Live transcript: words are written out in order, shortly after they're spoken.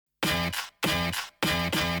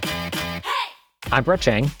I'm Brett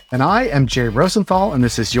Chang. And I am Jay Rosenthal, and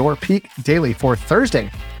this is your Peak Daily for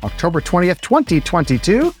Thursday, October 20th,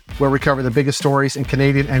 2022, where we cover the biggest stories in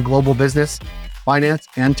Canadian and global business, finance,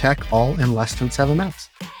 and tech, all in less than 7 minutes.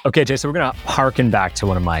 Okay, Jay, so we're going to harken back to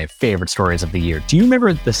one of my favorite stories of the year. Do you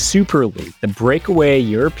remember the Super League, the breakaway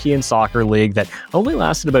European soccer league that only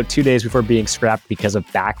lasted about 2 days before being scrapped because of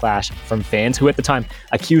backlash from fans who at the time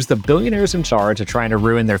accused the billionaires in charge of trying to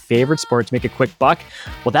ruin their favorite sport to make a quick buck?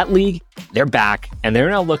 Well, that league, they're back, and they're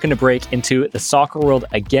now looking to break into the soccer world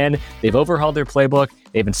again. They've overhauled their playbook.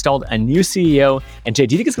 They've installed a new CEO. And Jay,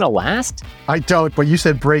 do you think it's going to last? I don't, but you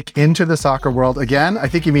said break into the soccer world again. I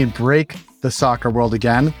think you mean break the soccer world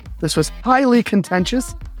again. This was highly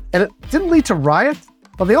contentious, and it didn't lead to riots,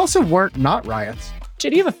 but they also weren't not riots. Jay,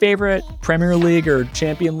 do you have a favorite Premier League or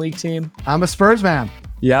Champion League team? I'm a Spurs man.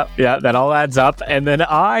 Yeah, that all adds up. And then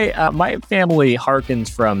my family harkens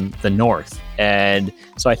from the north. And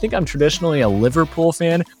so I think I'm traditionally a Liverpool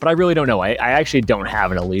fan, but I really don't know. I actually don't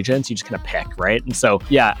have an allegiance. You just kind of pick, right? And so,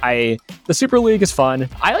 yeah, the Super League is fun.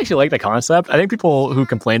 I actually like the concept. I think people who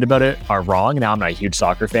complained about it are wrong. Now, I'm not a huge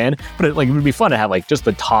soccer fan, but it would be fun to have just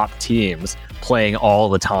the top teams playing all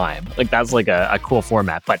the time. That's a cool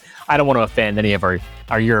format, but I don't want to offend any of our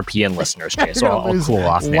European listeners, Jay, so I'll cool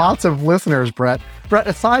off now. Lots of listeners, Brett. Brett,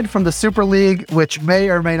 aside from the Super League, which may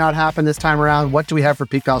or may not happen this time around, what do we have for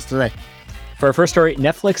Peak Pals today? For our first story,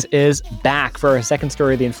 Netflix is back. For our second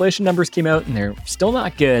story, the inflation numbers came out and they're still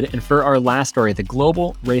not good. And for our last story, the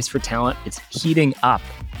global race for talent is heating up.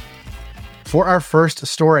 For our first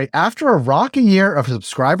story, after a rocky year of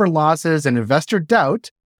subscriber losses and investor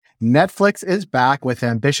doubt, Netflix is back with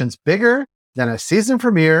ambitions bigger than a season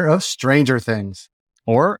premiere of Stranger Things.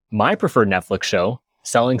 Or my preferred Netflix show,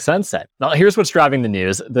 Selling Sunset. Now, here's what's driving the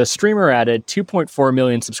news. The streamer added 2.4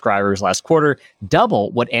 million subscribers last quarter,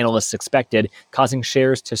 double what analysts expected, causing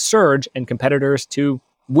shares to surge and competitors to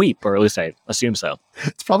weep, or at least I assume so.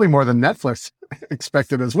 It's probably more than Netflix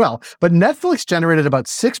expected as well. But Netflix generated about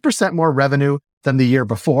 6% more revenue than the year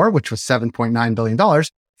before, which was $7.9 billion,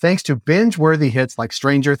 thanks to binge-worthy hits like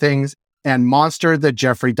Stranger Things and Monster, the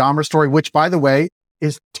Jeffrey Dahmer story, which, by the way,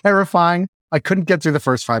 is terrifying. I couldn't get through the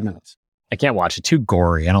first 5 minutes. I can't watch it. Too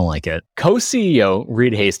gory. I don't like it. Co-CEO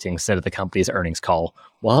Reed Hastings said at the company's earnings call,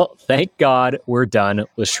 well, thank God we're done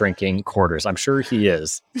with shrinking quarters. I'm sure he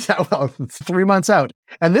is. Yeah, well, it's 3 months out.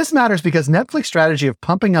 And this matters because Netflix's strategy of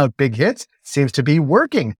pumping out big hits seems to be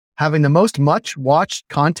working. Having the most much-watched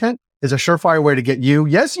content is a surefire way to get you,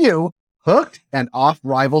 yes, you, hooked and off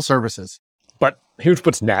rival services. But here's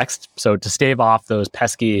what's next. So to stave off those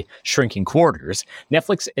pesky shrinking quarters,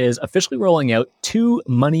 Netflix is officially rolling out 2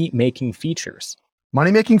 money-making features.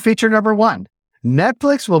 Money-making feature number 1.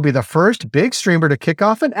 Netflix will be the first big streamer to kick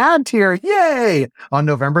off an ad tier, yay, on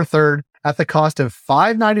November 3rd at the cost of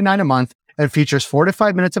 $5.99 a month and features 4 to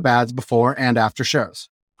 5 minutes of ads before and after shows.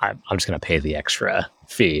 I'm just going to pay the extra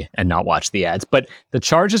fee and not watch the ads. But the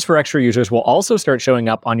charges for extra users will also start showing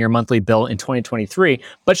up on your monthly bill in 2023,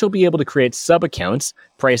 but you'll be able to create sub-accounts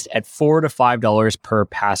priced at $4 to $5 per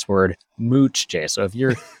password mooch, Jay. So if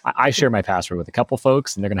I share my password with a couple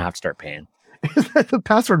folks and they're going to have to start paying. The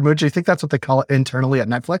password mooch, you think that's what they call it internally at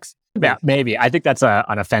Netflix? Yeah, maybe. I think that's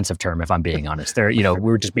an offensive term, if I'm being honest.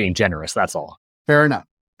 We're just being generous, that's all. Fair enough.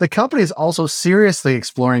 The company is also seriously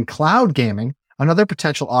exploring cloud gaming, another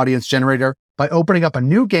potential audience generator, by opening up a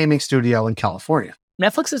new gaming studio in California.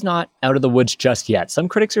 Netflix is not out of the woods just yet. Some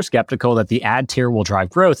critics are skeptical that the ad tier will drive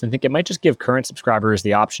growth and think it might just give current subscribers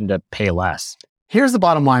the option to pay less. Here's the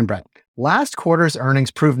bottom line, Brett. Last quarter's earnings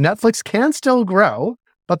prove Netflix can still grow,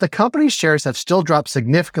 but the company's shares have still dropped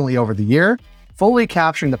significantly over the year. Fully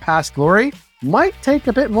capturing the past glory might take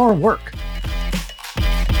a bit more work.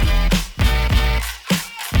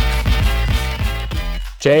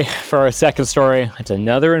 Jay, for our second story, it's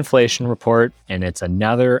another inflation report, and it's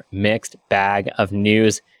another mixed bag of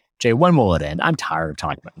news. Jay, when will it end? I'm tired of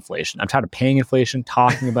talking about inflation. I'm tired of paying inflation,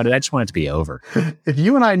 talking about it. I just want it to be over. If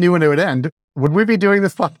you and I knew when it would end, would we be doing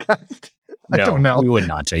this podcast? I don't know. We would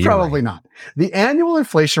not, Jay. Probably not. The annual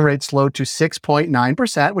inflation rate slowed to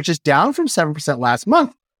 6.9%, which is down from 7% last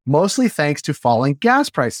month, mostly thanks to falling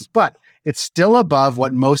gas prices, but it's still above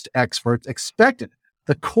what most experts expected.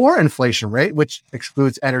 The core inflation rate, which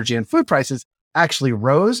excludes energy and food prices, actually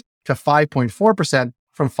rose to 5.4%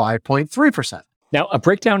 from 5.3%. Now, a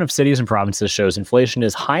breakdown of cities and provinces shows inflation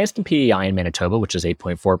is highest in PEI in Manitoba, which is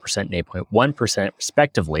 8.4% and 8.1%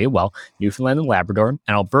 respectively, while Newfoundland and Labrador and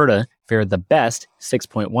Alberta fared the best,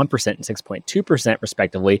 6.1% and 6.2%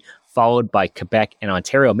 respectively, followed by Quebec and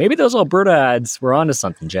Ontario. Maybe those Alberta ads were onto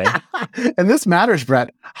something, Jay. And this matters,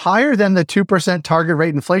 Brett. Higher than the 2% target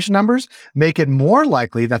rate inflation numbers make it more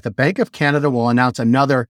likely that the Bank of Canada will announce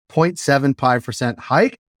another 0.75%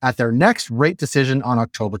 hike at their next rate decision on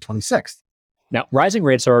October 26th. Now, rising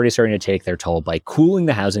rates are already starting to take their toll by cooling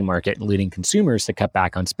the housing market and leading consumers to cut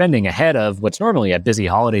back on spending ahead of what's normally a busy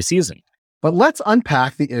holiday season. But let's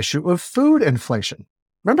unpack the issue of food inflation.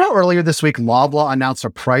 Remember how earlier this week Loblaw announced a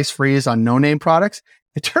price freeze on no-name products?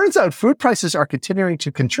 It turns out food prices are continuing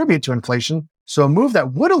to contribute to inflation, so a move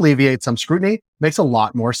that would alleviate some scrutiny makes a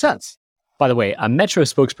lot more sense. By the way, a Metro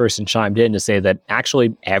spokesperson chimed in to say that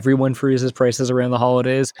actually everyone freezes prices around the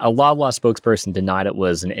holidays. A Loblaw spokesperson denied it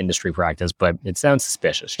was an industry practice, but it sounds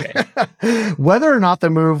suspicious, Jay. Whether or not the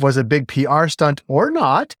move was a big PR stunt or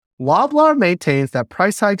not, Loblaw maintains that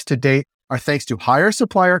price hikes to date are thanks to higher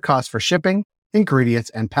supplier costs for shipping, ingredients,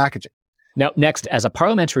 and packaging. Now, next, as a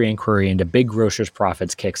parliamentary inquiry into big grocers'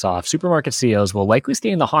 profits kicks off, supermarket CEOs will likely stay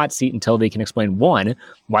in the hot seat until they can explain, one,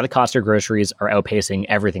 why the cost of groceries are outpacing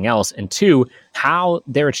everything else, and two, how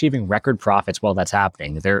they're achieving record profits while that's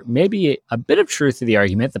happening. There may be a bit of truth to the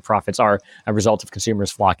argument that profits are a result of consumers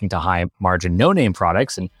flocking to high-margin no-name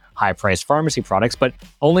products and high-priced pharmacy products, but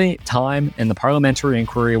only time and the parliamentary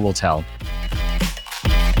inquiry will tell.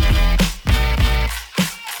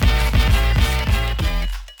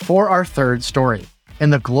 For our third story, in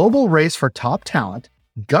the global race for top talent,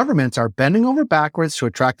 governments are bending over backwards to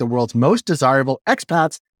attract the world's most desirable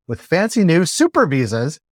expats with fancy new super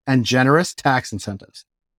visas and generous tax incentives.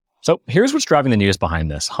 So here's what's driving the news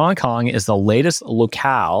behind this. Hong Kong is the latest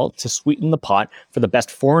locale to sweeten the pot for the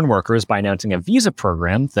best foreign workers by announcing a visa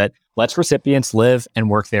program that lets recipients live and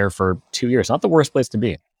work there for 2 years. Not the worst place to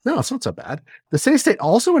be. No, it's not so bad. The city-state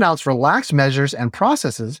also announced relaxed measures and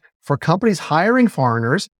processes for companies hiring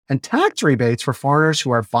foreigners and tax rebates for foreigners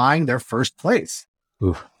who are buying their first place.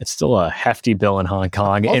 Ooh, it's still a hefty bill in Hong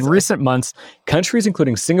Kong. In recent months, countries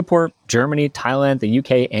including Singapore, Germany, Thailand, the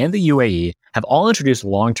UK, and the UAE have all introduced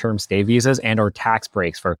long-term stay visas and or tax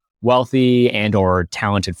breaks for wealthy and or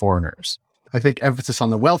talented foreigners. I think emphasis on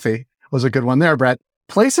the wealthy was a good one there, Brett.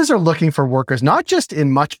 Places are looking for workers not just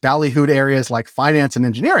in much ballyhooed areas like finance and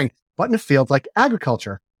engineering, but in fields like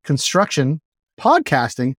agriculture, construction,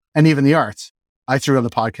 podcasting, and even the arts. I threw in the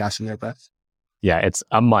podcast in there, Brett. Yeah, it's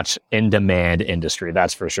a much in-demand industry,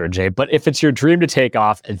 that's for sure, Jay. But if it's your dream to take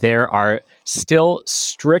off, there are still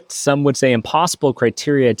strict, some would say impossible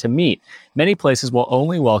criteria to meet. Many places will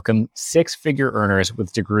only welcome six-figure earners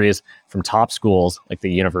with degrees from top schools like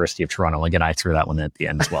the University of Toronto. Again, I threw that one at the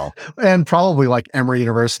end as well. And probably like Emory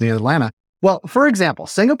University in Atlanta. Well, for example,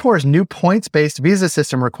 Singapore's new points-based visa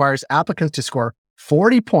system requires applicants to score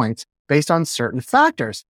 40 points based on certain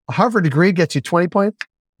factors. A Harvard degree gets you 20 points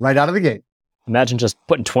right out of the gate. Imagine just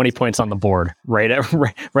putting 20 points on the board right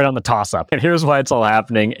on the toss-up. And here's why it's all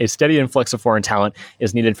happening. A steady influx of foreign talent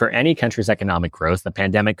is needed for any country's economic growth. The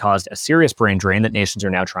pandemic caused a serious brain drain that nations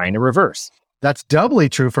are now trying to reverse. That's doubly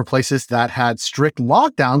true for places that had strict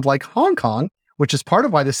lockdowns like Hong Kong, which is part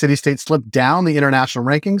of why the city-state slipped down the international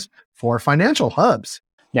rankings for financial hubs.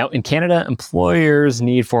 Now, in Canada, employers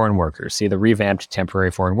need foreign workers. See the revamped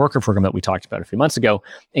temporary foreign worker program that we talked about a few months ago.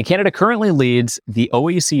 And Canada currently leads the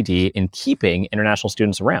OECD in keeping international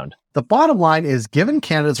students around. The bottom line is, given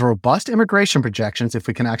Canada's robust immigration projections, if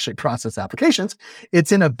we can actually process applications,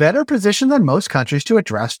 it's in a better position than most countries to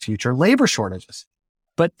address future labor shortages.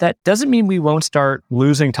 But that doesn't mean we won't start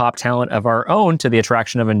losing top talent of our own to the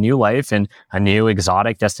attraction of a new life and a new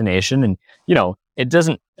exotic destination. And, you know, it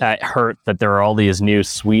doesn't hurt that there are all these new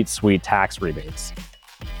sweet tax rebates.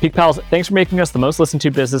 Peak Pals, thanks for making us the most listened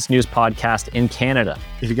to business news podcast in Canada.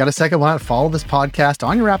 If you got a second, why not follow this podcast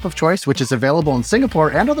on your app of choice, which is available in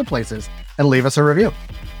Singapore and other places, and leave us a review.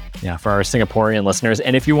 Yeah, for our Singaporean listeners.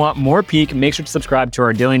 And if you want more Peak, make sure to subscribe to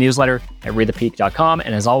our daily newsletter at readthepeak.com.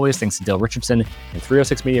 And as always, thanks to Dale Richardson and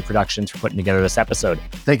 306 Media Productions for putting together this episode.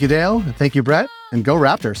 Thank you, Dale. And thank you, Brett. And go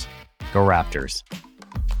Raptors. Go Raptors.